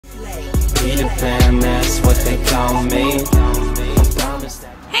Be the fam, that's what they call me.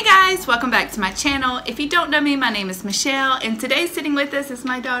 Hey guys, welcome back to my channel. If you don't know me, my name is Michelle, and today sitting with us is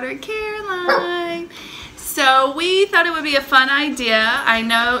my daughter Caroline. So we thought it would be a fun idea. I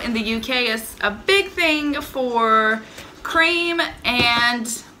know in the UK it's a big thing for cream,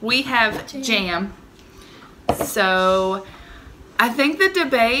 and we have jam. So I think the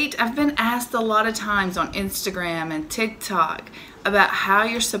debate, I've been asked a lot of times on Instagram and TikTok about how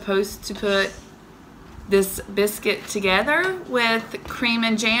you're supposed to put this biscuit together with cream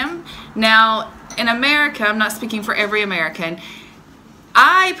and jam. Now in America, I'm not speaking for every American,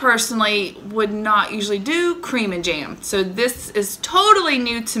 I personally would not usually do cream and jam. So this is totally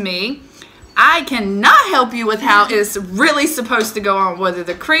new to me. I cannot help you with how it's really supposed to go on, whether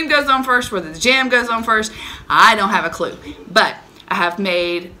the cream goes on first, whether the jam goes on first. I don't have a clue. But I have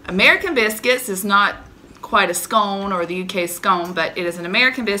made American biscuits. It's not quite a scone or the UK scone, but it is an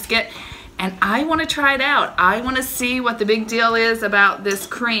American biscuit, and I want to try it out. I want to see what the big deal is about this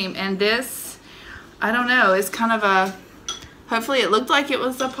cream. And this, I don't know, it's kind of a, hopefully it looked like it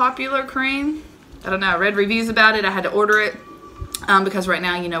was a popular cream. I don't know, I read reviews about it. I had to order it because right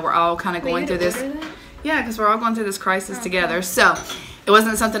now, you know, we're all kind of going through this. Yeah, because we're all going through this crisis together. So it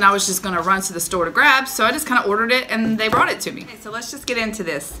wasn't something I was just going to run to the store to grab, so I just kind of ordered it and they brought it to me. Okay, so let's just get into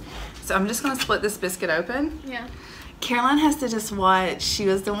this. So I'm just going to split this biscuit open. Yeah. Caroline has to just watch. She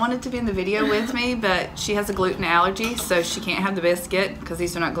wanted to be in the video with me, but she has a gluten allergy, so she can't have the biscuit because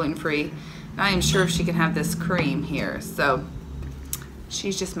these are not gluten-free. I am sure she can have this cream here, so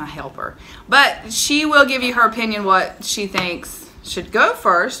she's just my helper. But she will give you her opinion what she thinks should go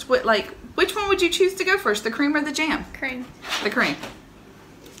first. Which one would you choose to go first, the cream or the jam? Cream. The cream.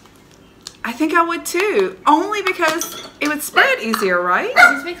 I think I would too, only because it would spread easier, right?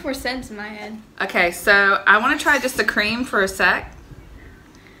 This makes more sense in my head. Okay, so I want to try just the cream for a sec,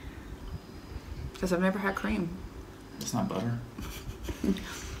 because I've never had cream. It's not butter.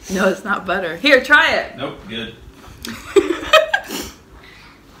 No, it's not butter. Here, try it. Nope, good.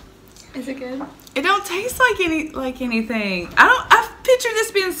 Is it good? It don't taste like anything. I picture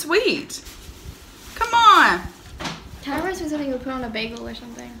this being sweet. Come on. Kind of reminds me of something you would put on a bagel or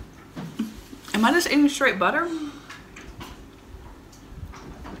something. Am I just eating straight butter? You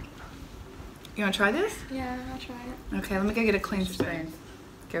want to try this? Yeah, I'll try it. Okay, let me go get a clean spoon.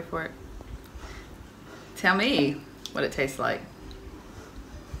 Go for it. Tell me what it tastes like.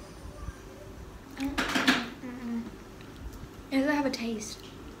 It doesn't have a taste.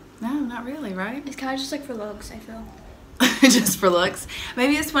 No, not really, right? It's kind of just like for looks, I feel. Just for looks.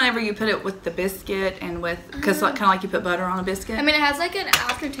 Maybe it's whenever you put it with the biscuit and with, because kind of like you put butter on a biscuit. I mean, it has like an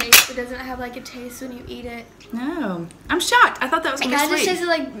aftertaste. It doesn't have like a taste when you eat it. No, I'm shocked. I thought that was gonna be sweet. It kind of just tastes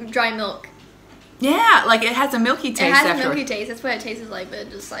like dry milk. Yeah, like it has a milky taste. It has a milky taste. That's what it tastes like, but it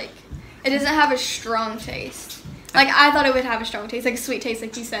just like, it doesn't have a strong taste. Like I thought it would have a strong taste, like a sweet taste,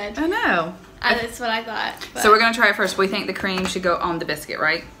 like you said. I know. That's what I thought. But. So we're gonna try it first. We think the cream should go on the biscuit,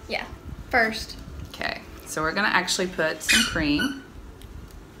 right? Yeah, first. Okay. So we're gonna actually put some cream.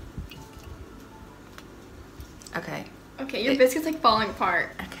 Okay. Okay, your biscuit's like falling apart.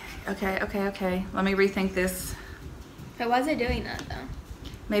 Okay. Let me rethink this. Okay, why is it doing that though?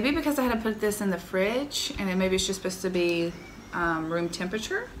 Maybe because I had to put this in the fridge, and maybe it's just supposed to be room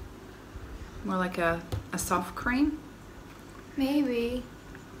temperature. More like a soft cream. Maybe.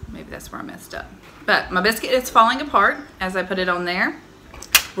 Maybe that's where I messed up. But my biscuit is falling apart as I put it on there.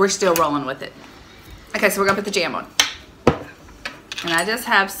 We're still rolling with it. Okay, so we're gonna put the jam on. And I just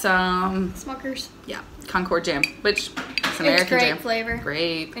have some Smuckers. Yeah, Concord jam, which is American great jam. Flavor.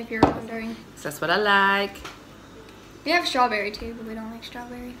 Great. If you're wondering. So that's what I like. We have strawberry too, but we don't like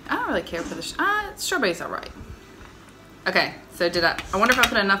strawberry. I don't really care for the strawberry's alright. Okay, so I wonder if I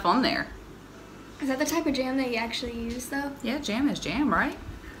put enough on there. Is that the type of jam that you actually use though? Yeah, jam is jam, right?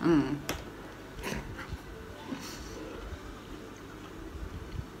 Mmm.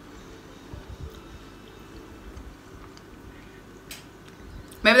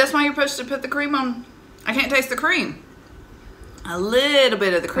 Maybe that's why you're supposed to put the cream on. I can't taste the cream. A little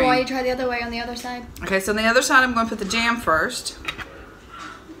bit of the cream. Why you try the other way on the other side? Okay, so on the other side, I'm going to put the jam first.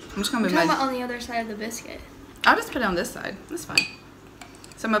 I'm just going to move talking about on the other side of the biscuit. I'll just put it on this side. That's fine.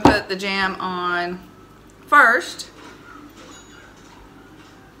 So I'm going to put the jam on first.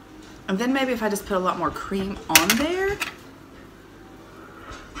 And then maybe if I just put a lot more cream on there.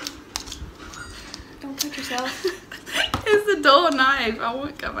 Don't touch yourself. It's a dull knife. I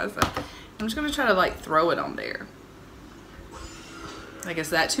won't cut myself. I'm just going to try to like throw it on there. Like, is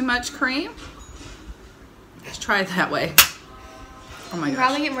that too much cream? Let's try it that way. Oh my gosh. You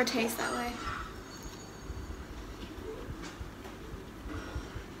probably get more taste that way.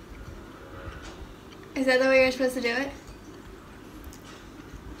 Is that the way you're supposed to do it?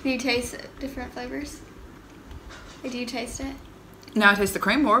 Do you taste different flavors? Like, do you taste it? No, I taste the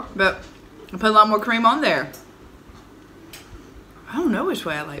cream more, but I put a lot more cream on there. I don't know which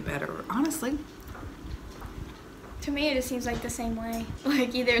way I like better, honestly. To me, it just seems like the same way.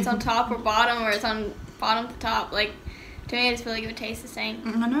 Like, either it's on top or bottom, or it's on bottom to top. Like, to me, I just feel like it would taste the same.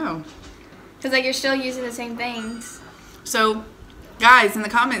 I know. Because, like, you're still using the same things. So, guys, in the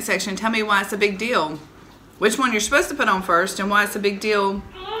comment section, tell me why it's a big deal. Which one you're supposed to put on first, and why it's a big deal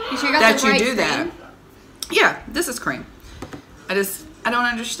that you do that. Yeah, this is cream. I don't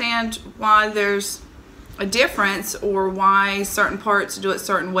understand why there's a difference, or why certain parts do it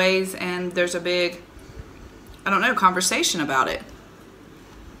certain ways, and there's a big, I don't know, conversation about it.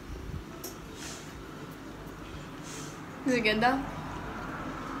 Is it good though?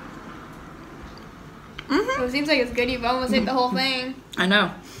 Mm-hmm. So it seems like it's good. You've almost ate the whole thing. I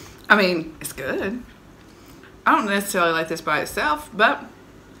know. I mean, it's good. I don't necessarily like this by itself, but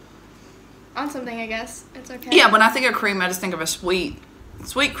On something, I guess. It's okay. yeah, when I think of cream, I just think of a sweet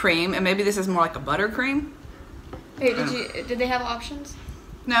cream, and maybe this is more like a buttercream. Wait, did they have options?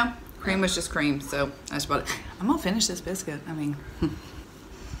 No, cream was just cream, so that's about it. I'm gonna finish this biscuit. I mean,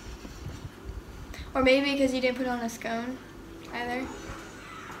 Or maybe because you didn't put on a scone either.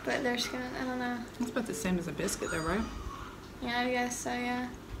 But their scone, I don't know. it's about the same as a biscuit, though, right? Yeah, I guess so. Yeah.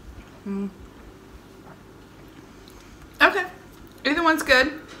 Okay, either one's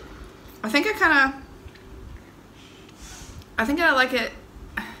good. I think I like it.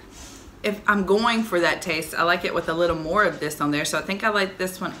 If I'm going for that taste, I like it with a little more of this on there. So I think I like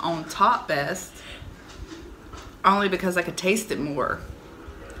this one on top best, only because I could taste it more.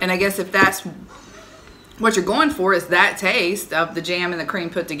 And I guess if that's what you're going for, is that taste of the jam and the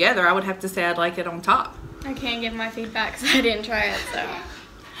cream put together, I would have to say I'd like it on top. I can't give my feedback because I didn't try it, so.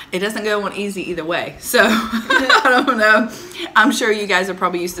 It doesn't go on easy either way. So I don't know. I'm sure you guys are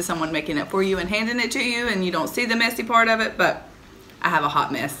probably used to someone making it for you and handing it to you, and you don't see the messy part of it, but I have a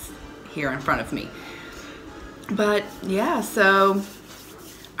hot mess here in front of me. But yeah, so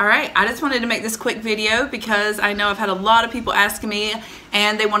all right, I just wanted to make this quick video because I know I've had a lot of people asking me,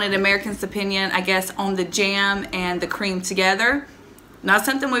 and they wanted American's opinion, I guess, on the jam and the cream together. Not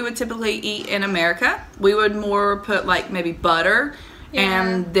something we would typically eat in America. We would more put like maybe butter, yeah,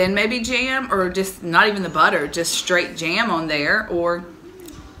 and then maybe jam, or just not even the butter, just straight jam on there. Or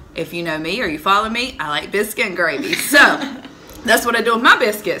if you know me or you follow me, I like biscuit and gravy. So that's what I do with my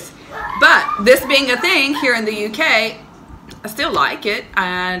biscuits. But this being a thing here in the UK, I still like it.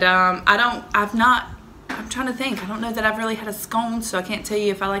 And I'm trying to think. I don't know that I've really had a scone, so I can't tell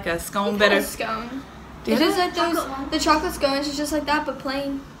you if I like a scone better. A scone. Did It's just like the chocolate scones is just like that, but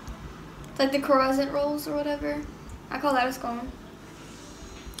plain. It's like the croissant rolls or whatever. I call that a scone.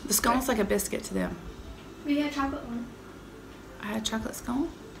 The scone's like a biscuit to them. We had chocolate one. I had chocolate scone?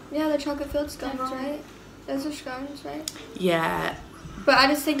 Yeah, the chocolate filled scones, right? Those are scones, right? Yeah. But I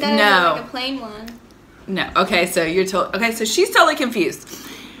just think that is like a plain one. No. Okay, so so she's totally confused.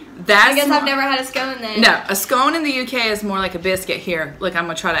 I guess I've never had a scone then. No, a scone in the UK is more like a biscuit here. Look, I'm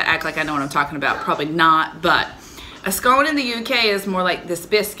going to try to act like I know what I'm talking about. Probably not, but a scone in the UK is more like this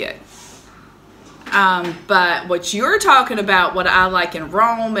biscuit. But what you're talking about, what I like in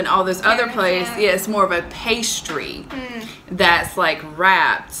Rome and all those other places, yeah, it's more of a pastry that's like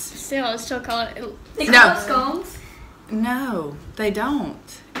wrapped. Still call it. They call it scones? No, they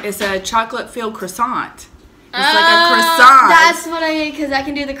don't. It's a chocolate-filled croissant. It's like a croissant. That's what I mean, because I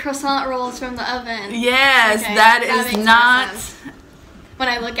can do the croissant rolls from the oven. Yes, okay, that is not. When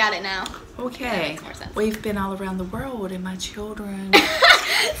I look at it now. Okay, we've been all around the world, and my children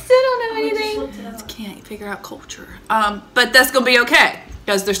still don't know anything. Can't figure out culture. But that's gonna be okay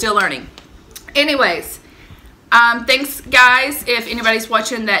because they're still learning. Anyways, thanks guys. If anybody's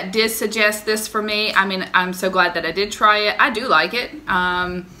watching that did suggest this for me, I mean, I'm so glad that I did try it. I do like it.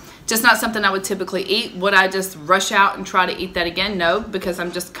 Just not something I would typically eat. Would I just rush out and try to eat that again? No, because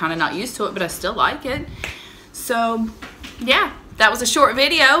I'm just kind of not used to it, but I still like it. So yeah, that was a short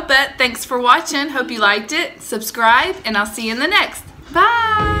video, but thanks for watching. Hope you liked it. Subscribe, and I'll see you in the next.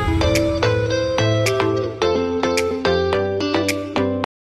 Bye.